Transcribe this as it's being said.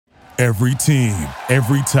Every team,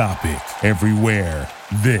 every topic, everywhere.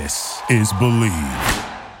 This is Believe.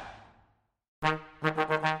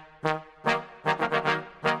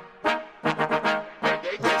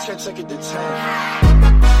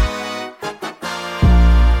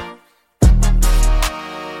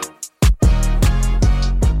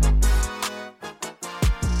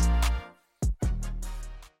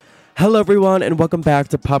 Hello everyone and welcome back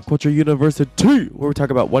to Pop Culture University, where we talk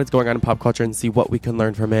about what is going on in pop culture and see what we can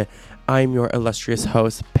learn from it. I'm your illustrious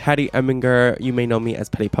host, Patty Eminger. You may know me as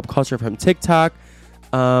Patty Pop Culture from TikTok.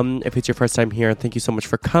 If it's your first time here, thank you so much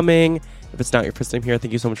for coming. If it's not your first time here,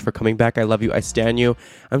 thank you so much for coming back. I love you. I stan you.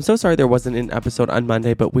 I'm so sorry there wasn't an episode on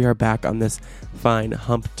Monday, but we are back on this fine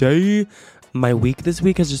hump day. My week this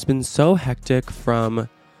week has just been so hectic from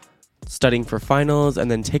studying for finals and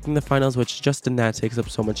then taking the finals, which just in that takes up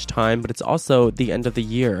so much time. But it's also the end of the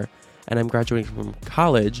year and I'm graduating from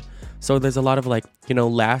college. So there's a lot of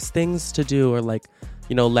last things to do, or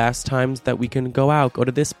last times that we can go out, go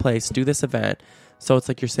to this place, do this event. So it's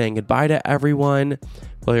like you're saying goodbye to everyone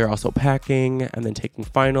while you're also packing and then taking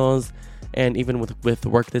finals. And even with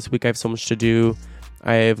work this week, I have so much to do.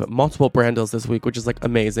 I have multiple brand deals this week, which is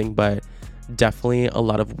amazing, but definitely a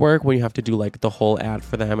lot of work when you have to do the whole ad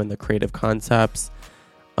for them and the creative concepts.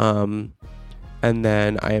 And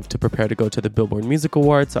then I have to prepare to go to the Billboard Music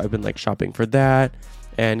Awards. So I've been shopping for that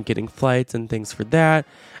and getting flights and things for that.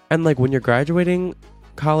 And when you're graduating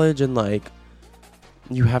college and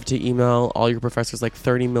you have to email all your professors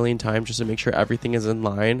 30 million times just to make sure everything is in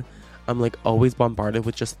line. I'm always bombarded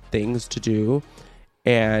with just things to do.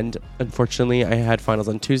 And unfortunately I had finals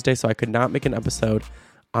on Tuesday, so I could not make an episode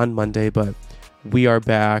on Monday, but we are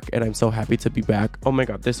back and I'm so happy to be back. Oh my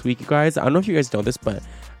god, this week, you guys, I don't know if you guys know this, but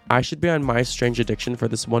I should be on my strange addiction for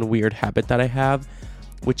this one weird habit that I have,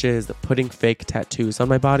 which is putting fake tattoos on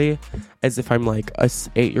my body as if I'm a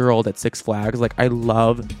 8-year-old at Six Flags. I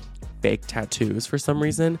love fake tattoos for some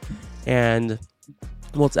reason. And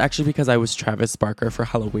well, it's actually because I was Travis Barker for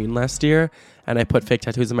Halloween last year and I put fake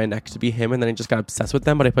tattoos in my neck to be him, and then I just got obsessed with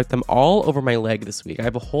them, but I put them all over my leg this week. I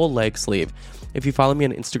have a whole leg sleeve. If you follow me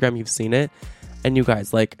on Instagram, you've seen it. And you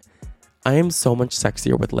guys, I am so much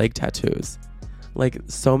sexier with leg tattoos.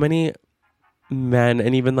 So many men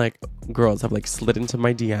and even girls have slid into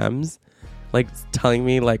my DMs telling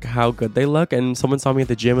me how good they look, and someone saw me at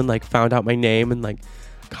the gym and found out my name and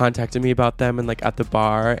contacted me about them and at the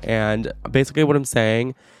bar. And basically what I'm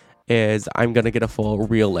saying is I'm gonna get a full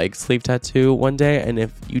real leg sleeve tattoo one day, and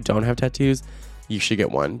if you don't have tattoos, you should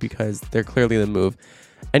get one because they're clearly the move.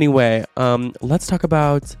 Anyway, let's talk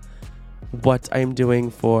about what I'm doing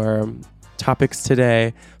for topics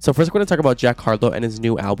today. So first we're going to talk about Jack Harlow and his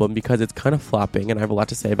new album because it's kind of flopping and I have a lot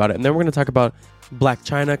to say about it. And then we're going to talk about Blac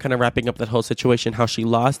Chyna, kind of wrapping up that whole situation, how she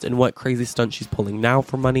lost and what crazy stunt she's pulling now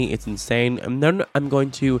for money. It's insane. And then I'm going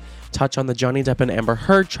to touch on the Johnny Depp and Amber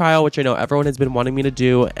Heard trial, which I know everyone has been wanting me to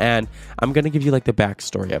do. And I'm going to give you the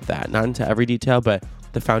backstory of that. Not into every detail, but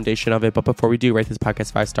the foundation of it. But before we do, rate this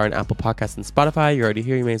podcast 5-star on Apple Podcasts and Spotify. You're already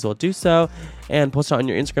here. You may as well do so. And post it on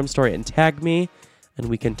your Instagram story and tag me. And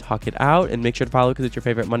we can talk it out, and make sure to follow because it's your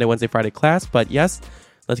favorite Monday, Wednesday, Friday class. But yes,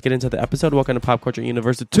 let's get into the episode. Welcome to Pop Culture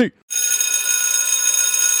University.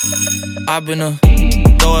 I've been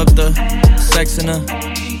throw up the sex in and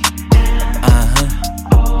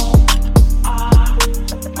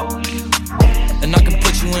I can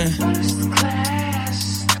put you in.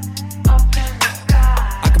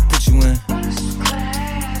 I can put you in.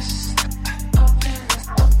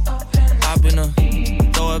 I've been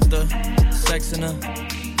throw up the sex in and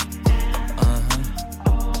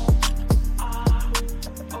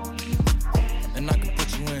I can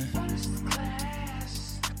put you in.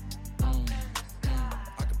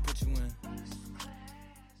 I can put you in.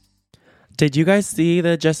 Did you guys see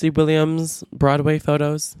the Jesse Williams Broadway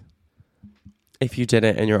photos? If you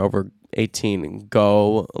didn't and you're over 18,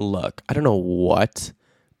 go look. I don't know what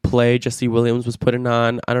play Jesse Williams was putting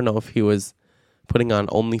on. I don't know if he was putting on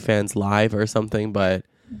OnlyFans Live or something, but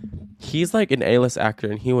he's an A-list actor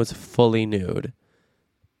and he was fully nude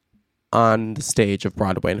on the stage of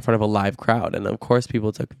Broadway in front of a live crowd. And of course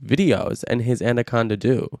people took videos, and his Anaconda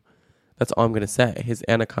do. That's all I'm going to say. His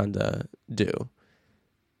Anaconda do.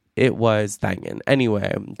 It was thangin'.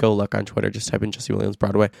 Anyway, go look on Twitter. Just type in Jesse Williams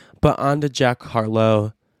Broadway. But on to Jack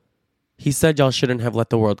Harlow. He said y'all shouldn't have let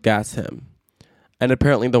the world gas him. And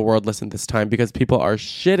apparently the world listened this time because people are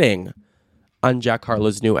shitting on Jack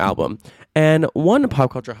Harlow's new album. And one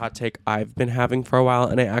pop culture hot take I've been having for a while,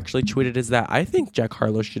 and I actually tweeted, is that I think Jack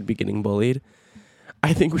Harlow should be getting bullied.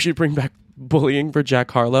 I think we should bring back bullying for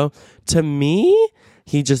Jack Harlow. To me,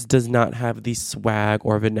 He just does not have the swag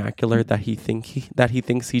or vernacular that he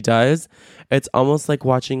thinks he does. It's almost like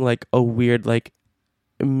watching like a weird like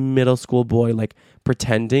middle school boy like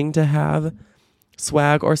pretending to have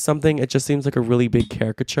swag or something. It just seems like a really big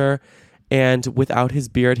caricature. And without his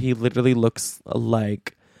beard, he literally looks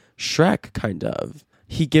like Shrek, kind of.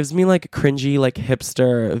 He gives me like cringy, like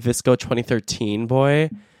hipster Visco 2013 boy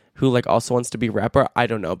who like also wants to be a rapper. I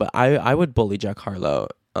don't know, but I would bully Jack Harlow.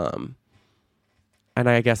 And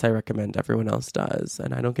I guess I recommend everyone else does.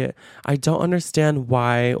 And I don't understand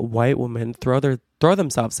why white women throw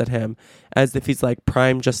themselves at him as if he's like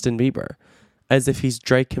prime Justin Bieber, as if he's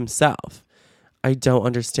Drake himself. I don't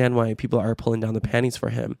understand why people are pulling down the panties for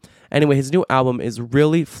him. Anyway, his new album is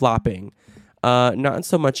really flopping. Not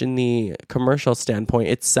so much in the commercial standpoint.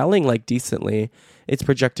 It's selling like decently. It's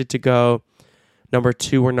projected to go number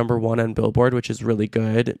 2 or number 1 on Billboard, which is really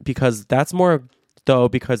good because that's more though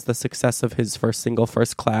because the success of his first single,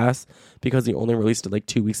 First Class, because he only released it like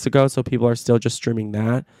 2 weeks ago. So people are still just streaming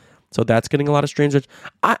that. So that's getting a lot of streams, which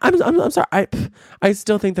I'm sorry. I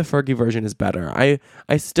still think the Fergie version is better.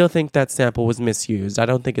 I still think that sample was misused. I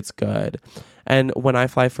don't think it's good. And when I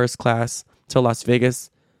fly first class to Las Vegas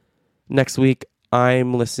next week,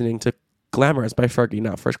 I'm listening to Glamorous by Fergie,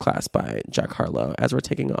 not First Class by Jack Harlow, as we're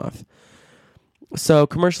taking off. So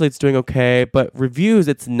commercially it's doing okay, but reviews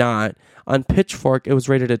it's not. On Pitchfork, it was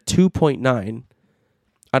rated a 2.9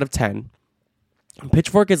 out of 10.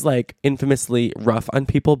 Pitchfork is like infamously rough on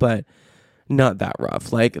people, but not that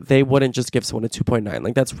rough. Like they wouldn't just give someone a 2.9.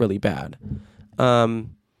 Like that's really bad.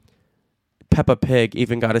 Peppa Pig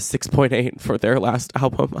even got a 6.8 for their last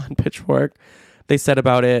album on Pitchfork. They said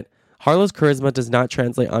about it, Harlow's charisma does not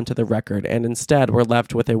translate onto the record, and instead we're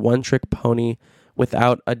left with a one-trick pony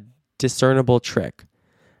without a discernible trick.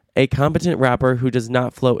 A competent rapper who does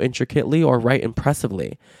not flow intricately or write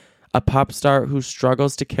impressively. A pop star who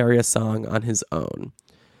struggles to carry a song on his own.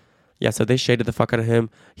 Yeah, so they shaded the fuck out of him.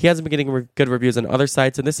 He hasn't been getting good reviews on other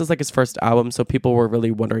sites, and this is like his first album, so people were really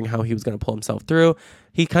wondering how he was going to pull himself through.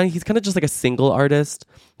 He's kind of just like a single artist.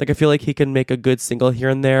 Like I feel like he can make a good single here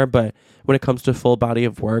and there, but when it comes to full body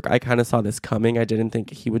of work, I kind of saw this coming. I didn't think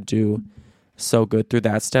he would do so good through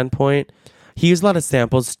that standpoint. He used a lot of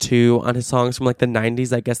samples too on his songs from like the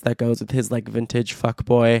 90s. I guess that goes with his like vintage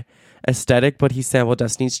fuckboy aesthetic, but he sampled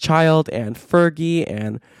Destiny's Child and Fergie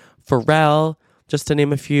and Pharrell, just to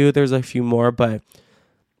name a few. There's a few more, but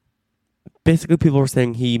basically people were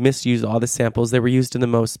saying he misused all the samples. They were used in the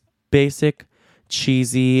most basic,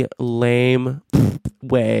 cheesy, lame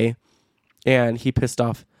way, and he pissed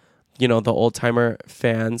off, the old-timer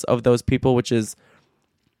fans of those people, which is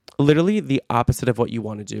literally the opposite of what you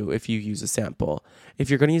want to do if you use a sample. If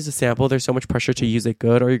you're going to use a sample, there's so much pressure to use it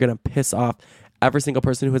good, or you're going to piss off every single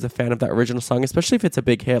person who is a fan of that original song, especially if it's a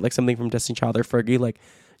big hit, like something from Destiny's Child or Fergie. Like,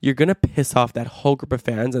 you're going to piss off that whole group of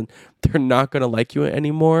fans, and they're not going to like you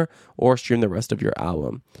anymore or stream the rest of your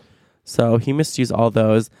album. So he misused all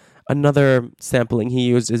those. Another sampling he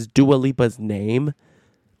used is Dua Lipa's name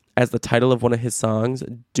as the title of one of his songs,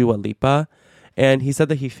 Dua Lipa. And he said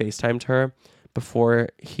that he FaceTimed her before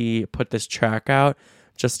he put this track out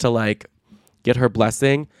just to like get her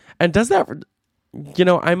blessing, and does that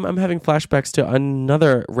I'm having flashbacks to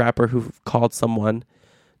another rapper who called someone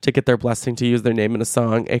to get their blessing to use their name in a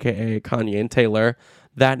song, aka Kanye and Taylor.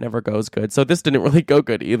 That never goes good, so this didn't really go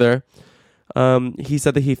good either. He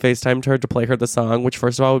said that he FaceTimed her to play her the song, which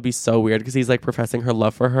first of all would be so weird because he's like professing her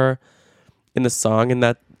love for her in the song, and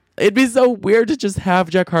that it'd be so weird to just have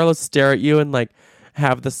Jack Harlow stare at you and like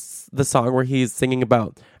have the song where he's singing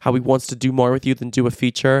about how he wants to do more with you than do a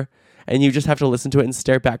feature, and you just have to listen to it and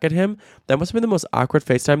stare back at him. That must have been the most awkward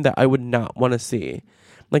FaceTime that I would not want to see.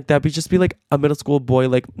 Like that would just be like a middle school boy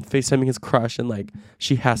like FaceTiming his crush, and like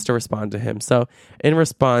she has to respond to him. So in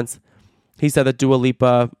response, he said that Dua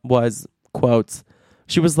Lipa was, quotes,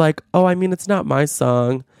 she was like, "Oh, I mean, it's not my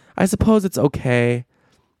song. I suppose it's okay."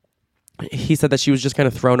 He said that she was just kind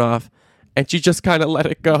of thrown off, and she just kind of let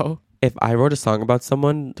it go. If I wrote a song about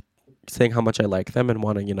someone saying how much I like them and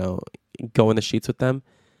want to, go in the sheets with them,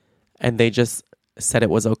 and they just said it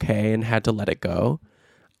was okay and had to let it go,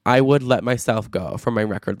 I would let myself go from my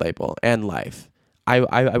record label and life. I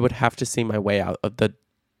would have to see my way out of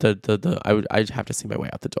I'd have to see my way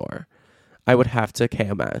out the door. I would have to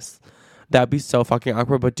KMS. That'd be so fucking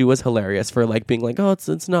awkward, but Dua's hilarious for like being like, "Oh,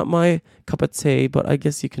 it's not my cup of tea, but I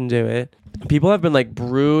guess you can do it." People have been like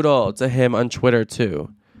brutal to him on Twitter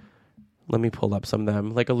too. Let me pull up some of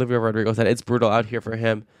them. Like Olivia Rodrigo said, it's brutal out here for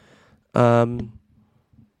him. Someone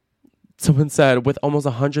said, with almost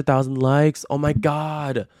 100,000 likes, oh my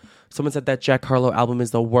God, Someone said that Jack Harlow album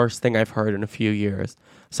is the worst thing I've heard in a few years.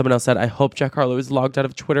 Someone else said, I hope Jack Harlow is logged out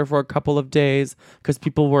of Twitter for a couple of days because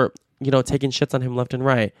people were, taking shits on him left and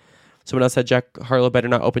right. Someone else said Jack Harlow better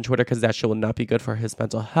not open Twitter because that shit will not be good for his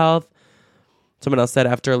mental health. Someone else said,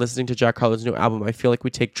 after listening to Jack Harlow's new album, I feel like we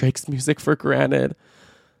take Drake's music for granted.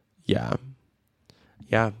 Yeah.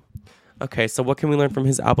 Okay, so what can we learn from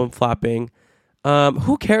his album flopping?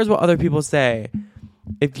 Who cares what other people say?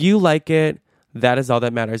 If you like it, that is all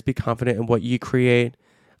that matters. Be confident in what you create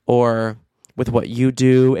or with what you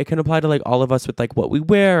do. It can apply to like all of us with like what we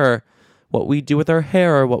wear or what we do with our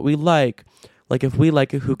hair or what we like. Like if we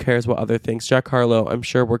like it, who cares what other things? Jack Harlow, I'm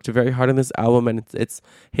sure, worked very hard on this album, and it's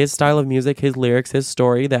his style of music, his lyrics, his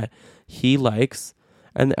story that he likes.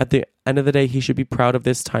 And at the end of the day, he should be proud of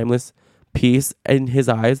this timeless piece in his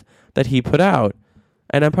eyes that he put out.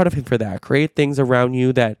 And I'm proud of him for that. Create things around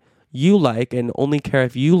you that you like and only care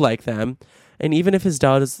if you like them. And even if his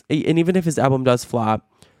album does flop,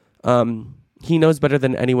 he knows better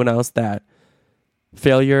than anyone else that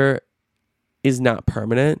failure is not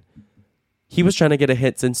permanent. He was trying to get a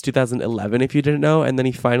hit since 2011, if you didn't know, and then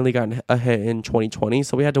he finally got a hit in 2020.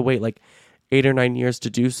 So we had to wait like 8 or 9 years to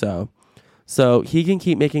do so. So he can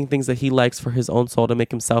keep making things that he likes for his own soul to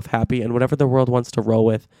make himself happy, and whatever the world wants to roll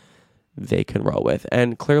with, they can roll with.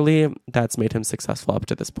 And clearly that's made him successful up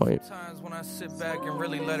to this point. Sometimes when I sit back and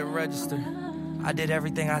really let it register, I did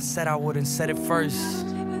everything I said I would and said it first.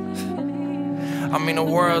 I mean, the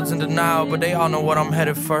world's in denial, but they all know what I'm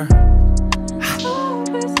headed for.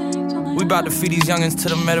 We about to feed these youngins to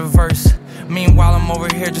the metaverse. Meanwhile, I'm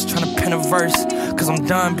over here just trying to pen a verse, cause I'm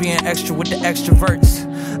done being extra with the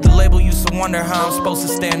extroverts. The label used to wonder how I'm supposed to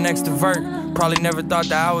stay an extrovert. Probably never thought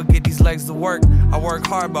that I would get these legs to work. I work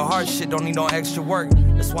hard, but hard shit don't need no extra work.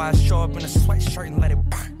 That's why I show up in a sweatshirt and let it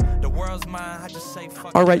burn. The world's mine, I just say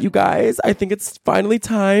fuck. All right, you guys, I think it's finally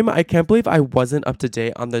time. I can't believe I wasn't up to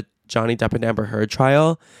date on the Johnny Depp and Amber Heard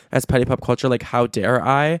trial as Petty Pop Culture. Like, how dare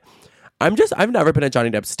I? I've never been a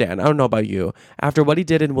Johnny Depp stan. I don't know about you. After what he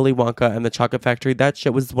did in Willy Wonka and the Chocolate Factory, that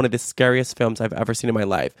shit was one of the scariest films I've ever seen in my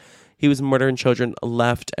life. He was murdering children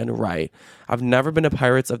left and right. I've never been a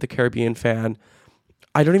Pirates of the Caribbean fan.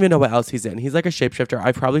 I don't even know what else he's in. He's like a shapeshifter.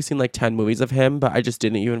 I've probably seen like 10 movies of him, but I just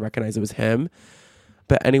didn't even recognize it was him.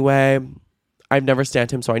 But anyway, I've never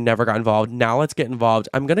stanned him, so I never got involved. Now let's get involved.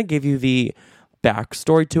 I'm going to give you the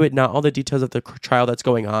backstory to it, not all the details of the trial that's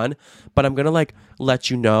going on, but I'm gonna like let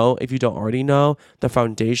you know, if you don't already know, the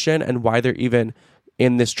foundation and why they're even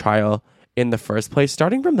in this trial in the first place,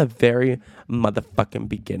 starting from the very motherfucking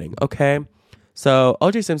beginning. Okay, so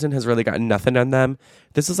O.J. Simpson has really got nothing on them.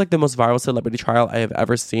 This is like the most viral celebrity trial I have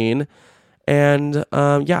ever seen, and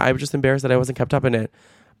I was just embarrassed that I wasn't kept up in it,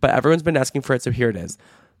 but everyone's been asking for it, so here it is.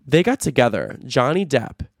 They got together, Johnny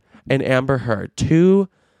Depp and Amber Heard, two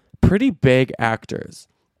pretty big actors.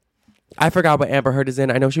 I forgot what Amber Heard is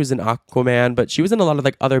in. I know she was in Aquaman, but she was in a lot of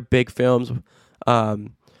like other big films.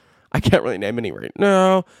 I can't really name any right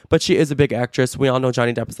now, but she is a big actress. We all know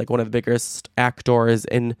Johnny Depp is like one of the biggest actors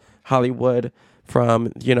in Hollywood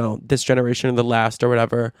from, this generation or the last or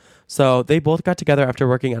whatever. So they both got together after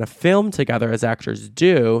working on a film together, as actors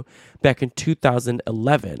do, back in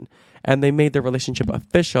 2011. And they made their relationship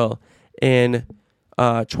official in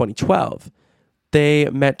 2012. They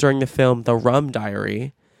met during the film The Rum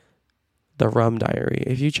Diary. The Rum Diary.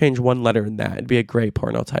 If you change one letter in that, it'd be a great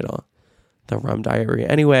porno title. The Rum Diary.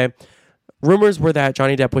 Anyway, rumors were that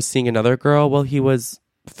Johnny Depp was seeing another girl while he was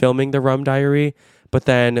filming The Rum Diary, but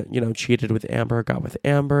then, cheated with Amber, got with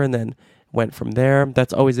Amber, and then went from there.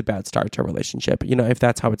 That's always a bad start to a relationship. If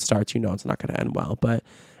that's how it starts, it's not going to end well. But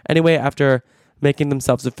anyway, after making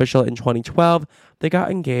themselves official in 2012, they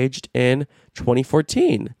got engaged in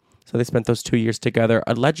 2014. So they spent those 2 years together,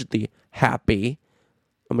 allegedly happy.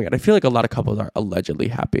 Oh my God, I feel like a lot of couples are allegedly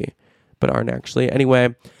happy, but aren't actually.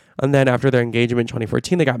 Anyway, and then after their engagement in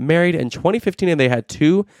 2014, they got married in 2015, and they had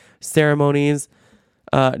 2 ceremonies.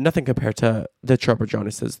 Nothing compared to the Trevor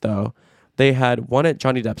Jonases, though. They had one at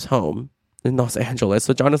Johnny Depp's home in Los Angeles,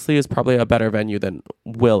 which honestly is probably a better venue than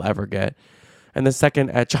we'll ever get. And the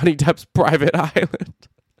second at Johnny Depp's private island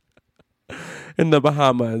in the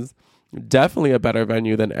Bahamas. Definitely a better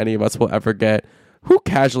venue than any of us will ever get. Who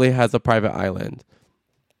casually has a private island?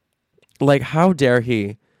 Like, how dare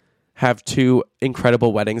he have 2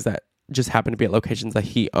 incredible weddings that just happen to be at locations that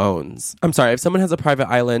he owns? I'm sorry, if someone has a private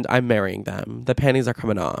island, I'm marrying them. The panties are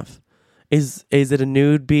coming off. Is it a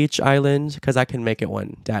nude beach island? Because I can make it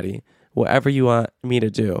one, daddy. Whatever you want me to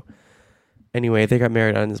do. Anyway, they got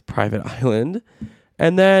married on his private island.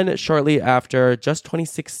 And then shortly after, just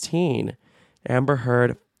 2016, Amber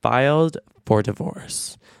Heard filed for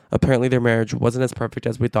divorce. Apparently their marriage wasn't as perfect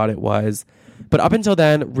as we thought it was. But up until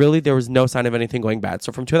then, really, there was no sign of anything going bad.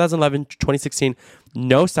 So from 2011 to 2016,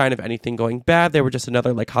 no sign of anything going bad. They were just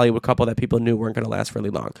another like Hollywood couple that people knew weren't going to last really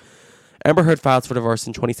long. Amber Heard files for divorce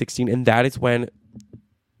in 2016, and that is when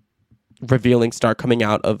revealing start coming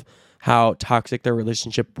out of how toxic their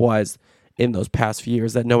relationship was in those past few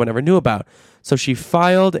years that no one ever knew about. So she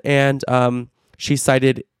filed, and she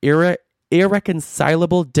cited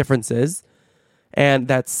irreconcilable differences. And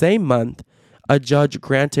that same month, a judge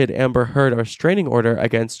granted Amber Heard a restraining order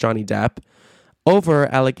against Johnny Depp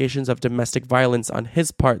over allegations of domestic violence on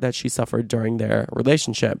his part that she suffered during their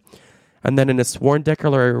relationship. And then in a sworn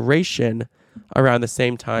declaration around the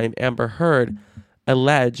same time, Amber Heard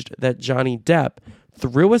alleged that Johnny Depp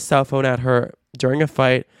threw a cell phone at her during a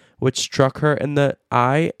fight, which struck her in the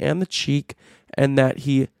eye and the cheek, and that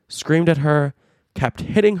he screamed at her, kept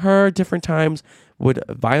hitting her different times, would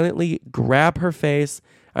violently grab her face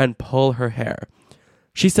and pull her hair.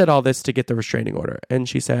 She said all this to get the restraining order. And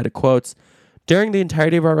she said, quotes, "During the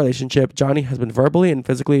entirety of our relationship, Johnny has been verbally and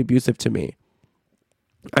physically abusive to me.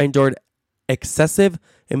 I endured excessive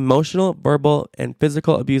emotional, verbal, and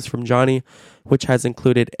physical abuse from Johnny, which has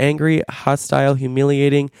included angry, hostile,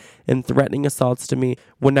 humiliating, and threatening assaults to me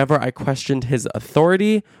whenever I questioned his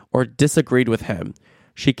authority or disagreed with him."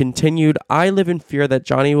 She continued, "I live in fear that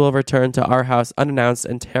Johnny will return to our house unannounced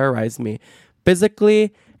and terrorize me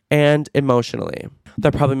physically and emotionally."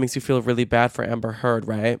 That probably makes you feel really bad for Amber Heard,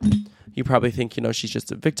 right? You probably think, she's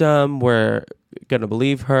just a victim. We're going to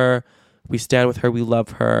believe her. We stand with her. We love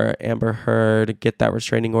her. Amber Heard, get that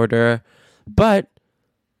restraining order. But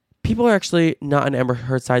people are actually not on Amber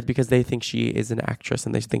Heard's side because they think she is an actress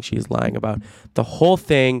and they think she's lying about the whole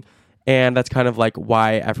thing. And that's kind of like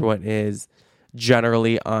why everyone is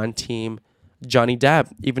generally on team Johnny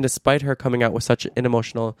Depp, even despite her coming out with such an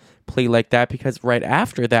emotional plea like that, because right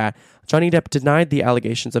after that, Johnny Depp denied the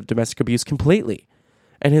allegations of domestic abuse completely.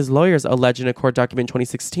 And his lawyers alleged in a court document in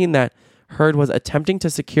 2016 that Heard was attempting to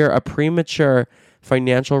secure a premature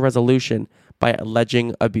financial resolution by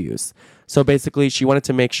alleging abuse. So basically, she wanted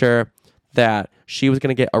to make sure that she was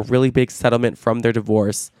going to get a really big settlement from their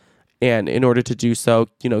divorce. And in order to do so,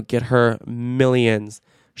 get her millions,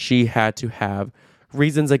 she had to have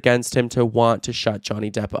reasons against him to want to shut Johnny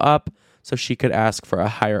Depp up so she could ask for a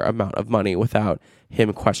higher amount of money without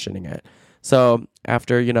him questioning it. So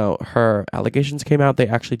after, her allegations came out, they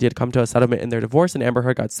actually did come to a settlement in their divorce, and Amber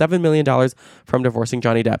Heard got $7 million from divorcing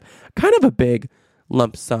Johnny Depp. Kind of a big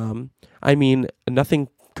lump sum. I mean, nothing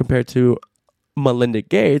compared to Melinda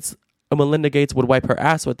Gates. Melinda Gates would wipe her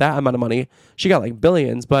ass with that amount of money. She got like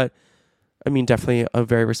billions, but I mean, definitely a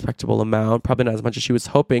very respectable amount. Probably not as much as she was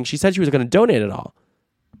hoping. She said she was going to donate it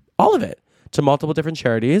all of it, to multiple different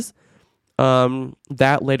charities.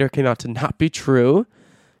 That later came out to not be true.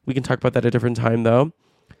 We can talk about that at a different time, though.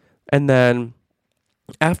 And then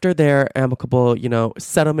after their amicable,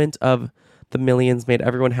 settlement of the millions made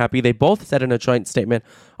everyone happy, they both said in a joint statement,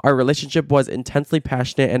 "Our relationship was intensely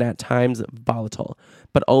passionate and at times volatile,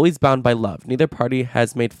 but always bound by love. Neither party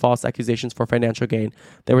has made false accusations for financial gain.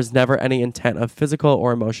 There was never any intent of physical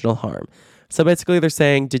or emotional harm." So basically they're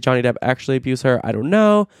saying, did Johnny Depp actually abuse her? I don't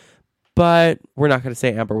know, but we're not going to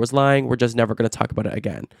say Amber was lying. We're just never going to talk about it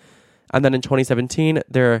again. And then in 2017,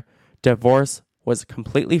 their divorce was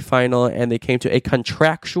completely final, and they came to a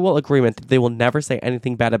contractual agreement that they will never say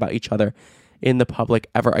anything bad about each other in the public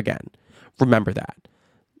ever again. Remember that.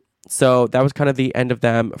 So that was kind of the end of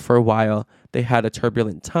them for a while. They had a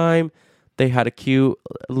turbulent time. They had a cute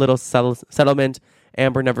little settlement.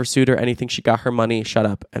 Amber never sued or anything. She got her money, shut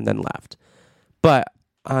up, and then left. But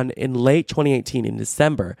in late 2018, in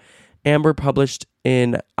December, Amber published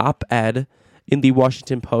an op-ed in the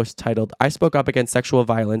Washington Post titled, "I spoke up against sexual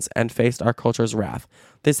violence and faced our culture's wrath.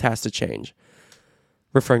 This has to change,"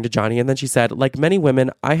 referring to Johnny. And then she said, "Like many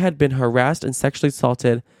women, I had been harassed and sexually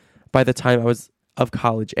assaulted by the time I was of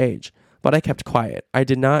college age, but I kept quiet. I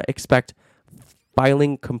did not expect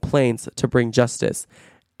filing complaints to bring justice,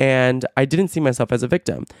 and I didn't see myself as a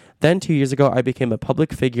victim. Then 2 years ago, I became a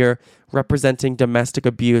public figure representing domestic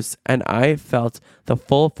abuse, and I felt the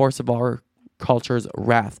full force of our culture's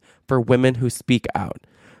wrath for women who speak out."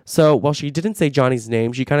 So while she didn't say Johnny's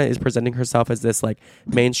name, she kind of is presenting herself as this like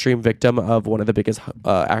mainstream victim of one of the biggest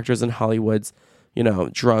actors in Hollywood's,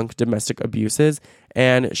 drunk domestic abuses.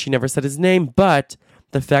 And she never said his name, but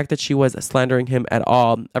the fact that she was slandering him at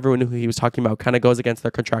all, everyone who he was talking about, kind of goes against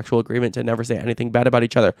their contractual agreement to never say anything bad about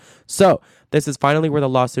each other. So this is finally where the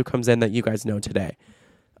lawsuit comes in that you guys know today.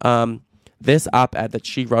 This op-ed that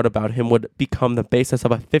she wrote about him would become the basis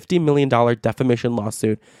of a $50 million defamation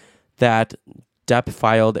lawsuit that Depp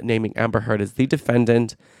filed, naming Amber Heard as the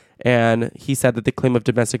defendant And he said that the claim of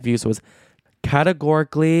domestic abuse was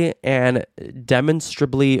categorically and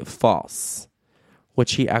demonstrably false,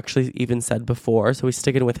 which he actually even said before. So he's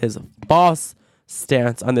sticking with his false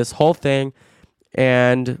stance on this whole thing.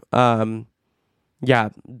 And the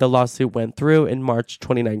lawsuit went through in March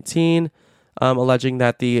 2019, alleging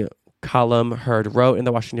that the column Heard wrote in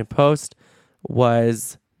the Washington Post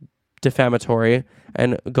was defamatory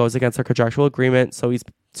and goes against our contractual agreement. So he's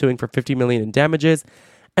suing for $50 million in damages.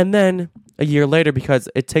 And then a year later, because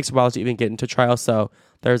it takes a while to even get into trial, so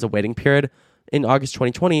there's a waiting period, in August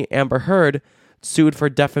 2020, Amber Heard sued for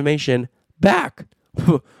defamation back.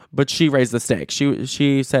 But she raised the stakes.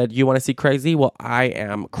 She said, "You want to see crazy? Well, I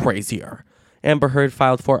am crazier." Amber Heard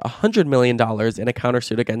filed for $100 million in a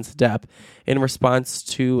countersuit against Depp in response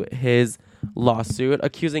to his lawsuit,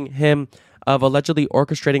 accusing him of allegedly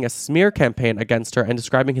orchestrating a smear campaign against her and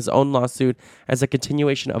describing his own lawsuit as a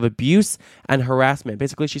continuation of abuse and harassment.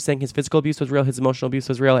 Basically, she's saying his physical abuse was real, his emotional abuse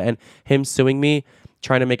was real, and him suing me,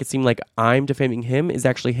 trying to make it seem like I'm defaming him, is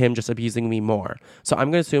actually him just abusing me more. So I'm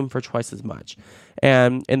going to sue him for twice as much.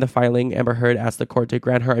 And in the filing, Amber Heard asked the court to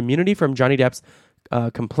grant her immunity from Johnny Depp's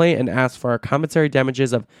complaint and asked for compensatory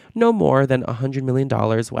damages of no more than $100 million.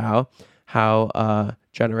 Wow. How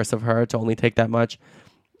generous of her to only take that much.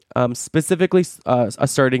 Specifically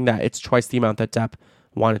asserting that it's twice the amount that Depp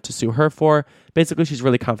wanted to sue her for. Basically, she's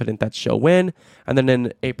really confident that she'll win. And then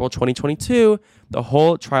in April 2022, the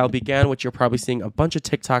whole trial began, which you're probably seeing a bunch of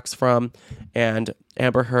TikToks from, and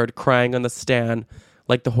Amber Heard crying on the stand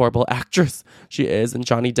like the horrible actress she is, and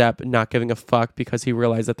Johnny Depp not giving a fuck because he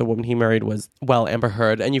realized that the woman he married was, well, Amber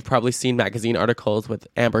Heard. And you've probably seen magazine articles with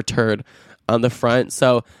Amber Turd on the front.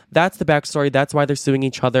 So that's the backstory. That's why they're suing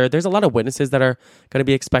each other. There's a lot of witnesses that are going to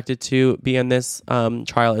be expected to be in this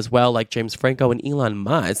trial as well, like James Franco and Elon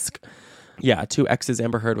Musk. Yeah, two exes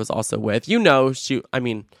Amber Heard was also with. You know,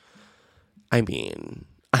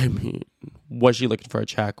 was she looking for a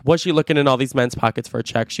check? Was she looking in all these men's pockets for a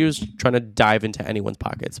check? She was trying to dive into anyone's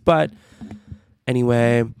pockets. But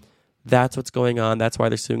anyway, that's what's going on. That's why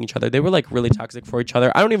they're suing each other. They were like really toxic for each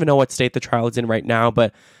other. I don't even know what state the trial is in right now,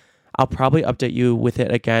 but I'll probably update you with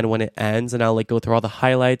it again when it ends, and I'll like go through all the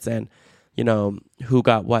highlights and, you know, who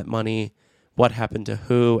got what money, what happened to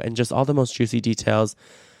who, and just all the most juicy details.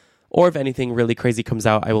 Or if anything really crazy comes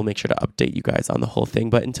out, I will make sure to update you guys on the whole thing.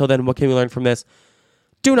 But until then, what can we learn from this?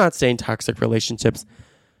 Do not stay in toxic relationships.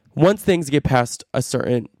 Once things get past a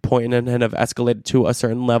certain point and have escalated to a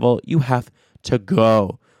certain level, you have to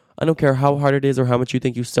go. I don't care how hard it is or how much you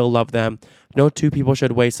think you still love them. No two people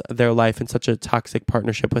should waste their life in such a toxic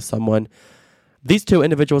partnership with someone. These two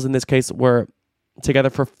individuals in this case were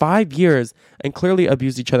together for 5 years and clearly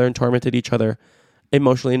abused each other and tormented each other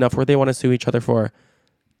emotionally enough where they want to sue each other for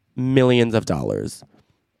millions of dollars.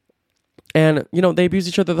 And, you know, they abused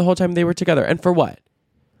each other the whole time they were together. And for what?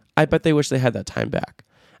 I bet they wish they had that time back.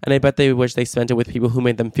 And I bet they wish they spent it with people who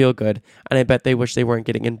made them feel good. And I bet they wish they weren't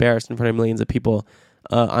getting embarrassed in front of millions of people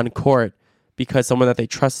on court because someone that they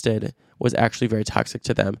trusted was actually very toxic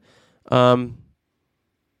to them. And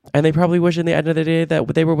they probably wish in the end of the day that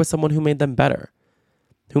they were with someone who made them better,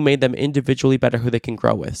 who made them individually better, who they can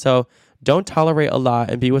grow with. So don't tolerate a lot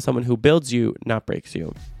and be with someone who builds you, not breaks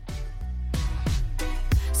you.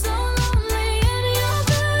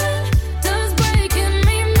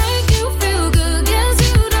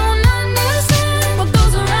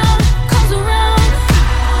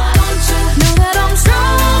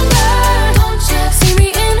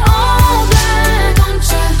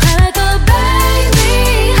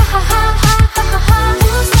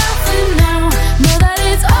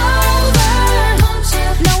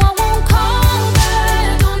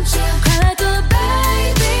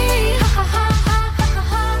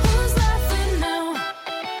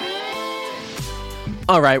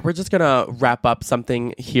 All right, we're just going to wrap up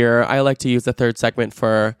something here. I like to use the third segment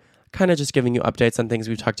for kind of just giving you updates on things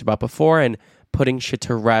we've talked about before and putting shit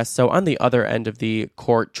to rest. So on the other end of the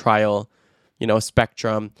court trial, you know,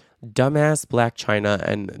 spectrum, dumbass Blac Chyna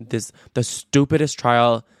and the stupidest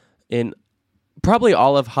trial in probably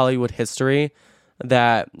all of Hollywood history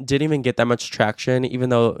that didn't even get that much traction, even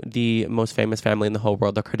though the most famous family in the whole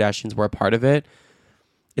world, the Kardashians, were a part of it.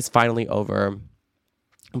 It's finally over.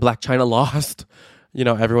 Blac Chyna lost. You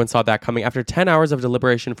know, everyone saw that coming. After 10 hours of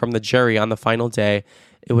deliberation from the jury on the final day,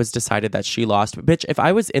 it was decided that she lost. But bitch, if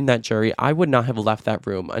I was in that jury, I would not have left that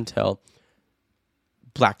room until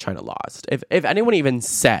Blac Chyna lost. If anyone even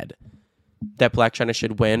said that Blac Chyna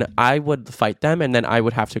should win, I would fight them and then I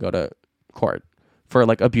would have to go to court for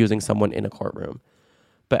like abusing someone in a courtroom.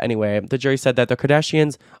 But anyway, the jury said that the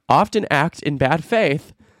Kardashians often act in bad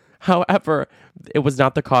faith However, it was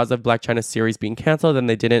not the cause of Blac Chyna's series being canceled, and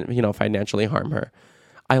they didn't, financially harm her.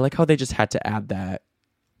 I like how they just had to add that.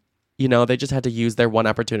 They just had to use their one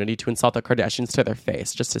opportunity to insult the Kardashians to their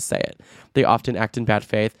face, just to say it. They often act in bad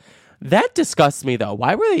faith. That disgusts me, though.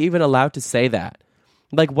 Why were they even allowed to say that?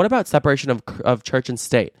 Like, what about separation of church and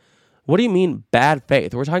state? What do you mean bad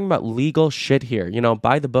faith? We're talking about legal shit here,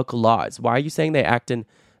 by the book laws. Why are you saying they act in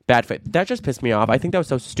bad faith? That just pissed me off. I think that was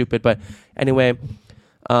so stupid. But anyway,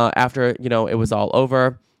 after, it was all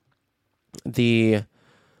over, the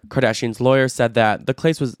Kardashian's lawyer said that the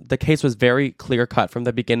case was very clear cut from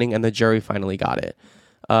the beginning, and the jury finally got it.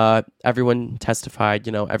 Everyone testified,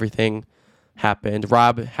 everything happened.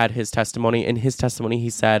 Rob had his testimony. In his testimony, he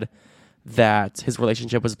said that his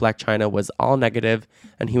relationship with Blac Chyna was all negative,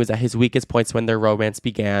 and he was at his weakest points when their romance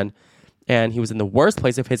began, and he was in the worst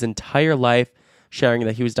place of his entire life, sharing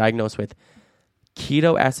that he was diagnosed with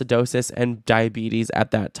ketoacidosis and diabetes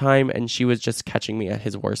at that time, and she was just catching me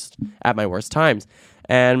at my worst times.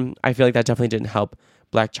 And I feel like that definitely didn't help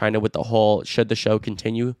Blac Chyna with the whole should the show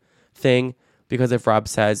continue thing, because if Rob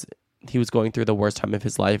says he was going through the worst time of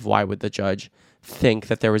his life, why would the judge think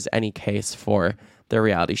that there was any case for the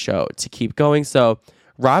reality show to keep going? So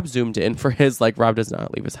Rob zoomed in for his, Rob does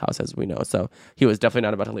not leave his house, as we know, so he was definitely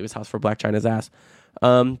not about to leave his house for Blac Chyna's ass.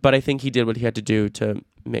 But I think he did what he had to do to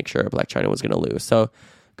make sure Blac Chyna was going to lose. So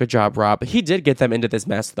good job, Rob. He did get them into this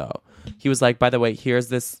mess, though. He was like, by the way, here's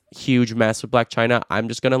this huge mess with Blac Chyna. I'm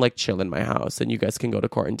just going to chill in my house, and you guys can go to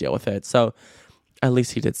court and deal with it. So at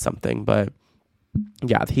least he did something. But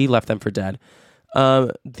yeah, he left them for dead.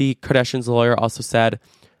 The Kardashians' lawyer also said,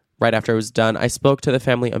 right after it was done, I spoke to the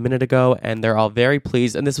family a minute ago, and they're all very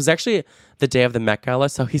pleased. And this was actually the day of the Met Gala.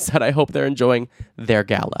 So he said, I hope they're enjoying their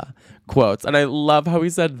gala. Quotes. And I love how he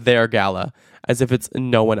said their gala, as if it's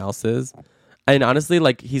no one else's. And honestly,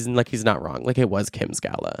 he's not wrong. It was Kim's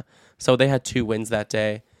gala. So they had 2 wins that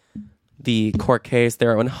day. The court case, they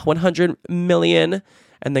were $100 million,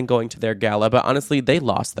 and then going to their gala. But honestly, they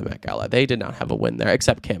lost the Met Gala. They did not have a win there,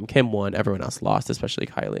 except Kim. Kim won. Everyone else lost, especially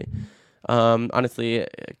Kylie. Honestly,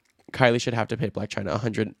 Kylie should have to pay Blac Chyna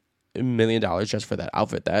 $100 million just for that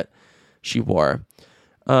outfit that she wore.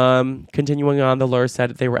 Continuing on, the lawyer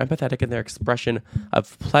said they were empathetic in their expression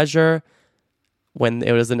of pleasure when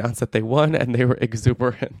it was announced that they won, and they were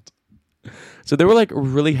exuberant. So they were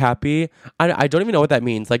really happy. I don't even know what that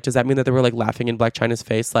means. Does that mean that they were laughing in Blac Chyna's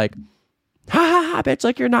face? Ha ha ha,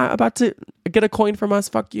 bitch, you're not about to get a coin from us,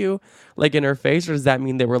 fuck you. In her face? Or does that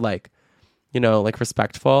mean they were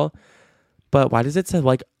respectful? But why does it say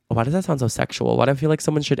why does that sound so sexual? Why do I feel like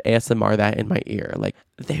someone should ASMR that in my ear?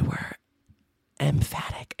 They were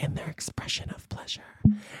emphatic in their expression of pleasure.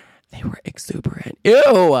 They were exuberant.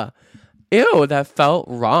 Ew, that felt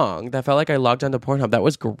wrong. That felt like I logged on to Pornhub. That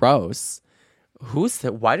was gross.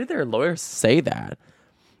 Why did their lawyers say that?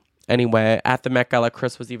 Anyway, at the Met Gala,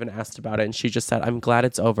 Kris was even asked about it, and she just said, I'm glad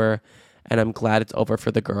it's over, and I'm glad it's over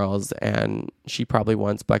for the girls, and she probably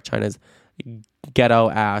wants Blac Chyna's ghetto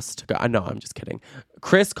ass to go. No, I'm just kidding.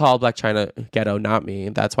 Kris called Blac Chyna ghetto, not me.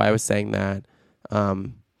 That's why I was saying that.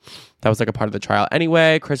 That was a part of the trial.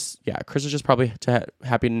 Anyway, Kris is just probably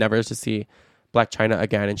happy never to see Blac Chyna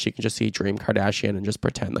again, and she can just see Dream Kardashian and just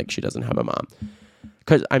pretend like she doesn't have a mom.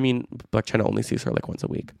 Because, Blac Chyna only sees her once a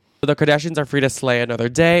week. So the Kardashians are free to slay another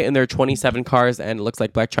day in their 27 cars, and it looks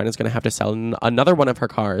like Blac Chyna's going to have to sell another one of her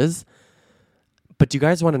cars. But do you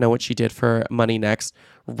guys want to know what she did for money next?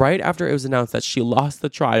 Right after it was announced that she lost the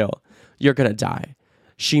trial, you're going to die.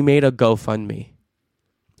 She made a GoFundMe.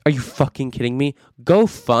 Are you fucking kidding me?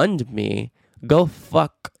 GoFundMe? Go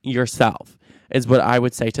fuck yourself is what I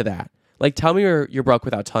would say to that. Tell me you're broke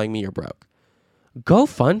without telling me you're broke. Go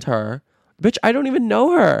fund her. Bitch, I don't even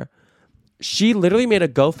know her. She literally made a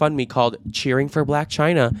GoFundMe called Cheering for Blac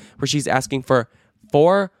Chyna, where she's asking for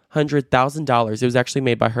 $400,000. It was actually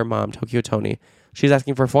made by her mom, Tokyo Toni. She's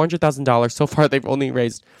asking for $400,000. So far, they've only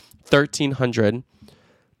raised $1,300.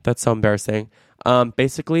 That's so embarrassing.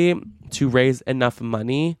 Basically, to raise enough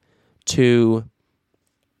money to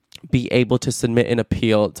be able to submit an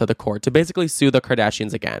appeal to the court, to basically sue the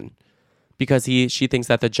Kardashians again. Because she thinks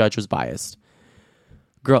that the judge was biased.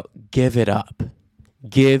 Girl, give it up.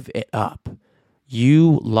 Give it up.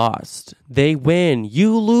 You lost. They win.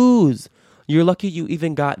 You lose. You're lucky you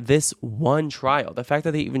even got this one trial. The fact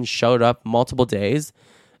that they even showed up multiple days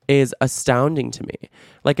is astounding to me.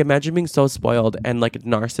 Imagine being so spoiled and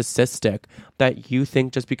narcissistic that you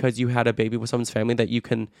think just because you had a baby with someone's family that you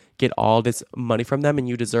can get all this money from them and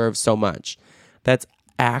you deserve so much. That's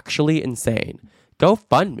actually insane.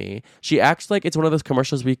 GoFundMe. She acts like it's one of those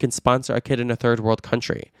commercials where you can sponsor a kid in a third world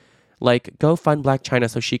country. Go fund Blac Chyna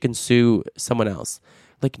so she can sue someone else.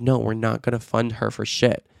 Like, no, we're not going to fund her for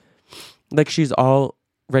shit. Like, she's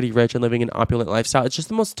already rich and living an opulent lifestyle. It's just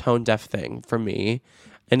the most tone-deaf thing for me.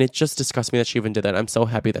 And it just disgusts me that she even did that. I'm so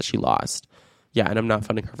happy that she lost. Yeah, and I'm not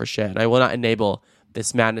funding her for shit. And I will not enable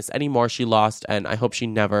this madness anymore. She lost, and I hope she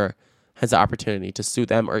never has the opportunity to sue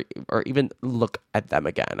them or even look at them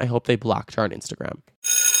again. I hope they blocked her on Instagram.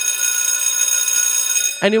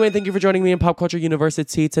 Anyway, thank you for joining me in Pop Culture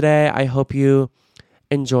University today. I hope you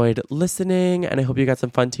enjoyed listening, and I hope you got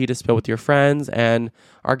some fun tea to spill with your friends and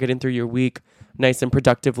are getting through your week nice and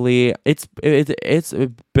productively. It's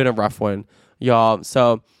been a rough one, y'all.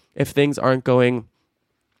 So if things aren't going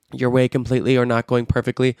your way completely or not going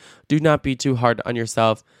perfectly, do not be too hard on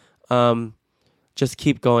yourself. Just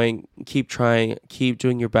keep going, keep trying, keep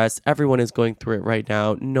doing your best. Everyone is going through it right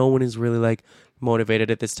now. No one is really like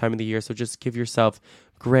motivated at this time of the year. So just give yourself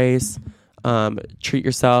grace, treat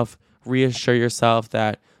yourself, reassure yourself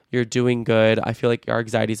that you're doing good. I feel like our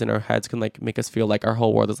anxieties in our heads can like make us feel like our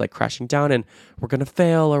whole world is like crashing down and we're going to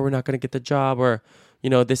fail or we're not going to get the job or, you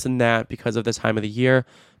know, this and that because of the time of the year.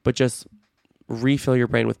 But just refill your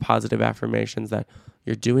brain with positive affirmations that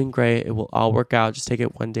you're doing great. It will all work out. Just take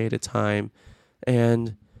it one day at a time.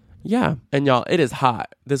 And yeah. And y'all, it is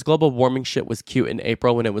hot. This global warming shit was cute in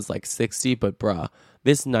April when it was like 60, but bruh,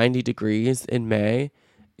 this 90 degrees in May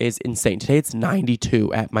is insane. Today it's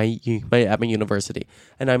 92 at my university.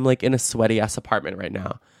 And I'm like in a sweaty ass apartment right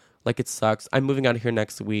now. Like it sucks. I'm moving out of here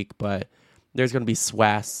next week, but there's going to be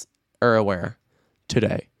swass everywhere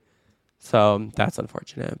today. So that's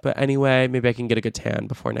unfortunate. But anyway, maybe I can get a good tan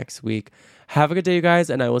before next week. Have a good day, you guys,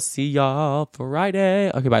 and I will see y'all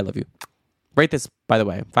Friday. Okay, bye. I love you. Rate this, by the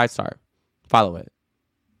way, 5-star. Follow it.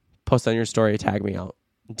 Post on your story. Tag me out.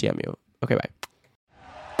 DM you. Okay, bye.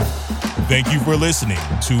 Thank you for listening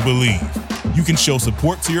to Believe. You can show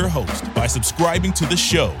support to your host by subscribing to the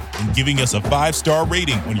show and giving us a 5-star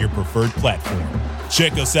rating on your preferred platform.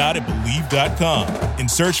 Check us out at Believe.com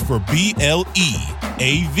and search for BLEAV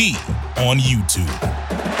on YouTube.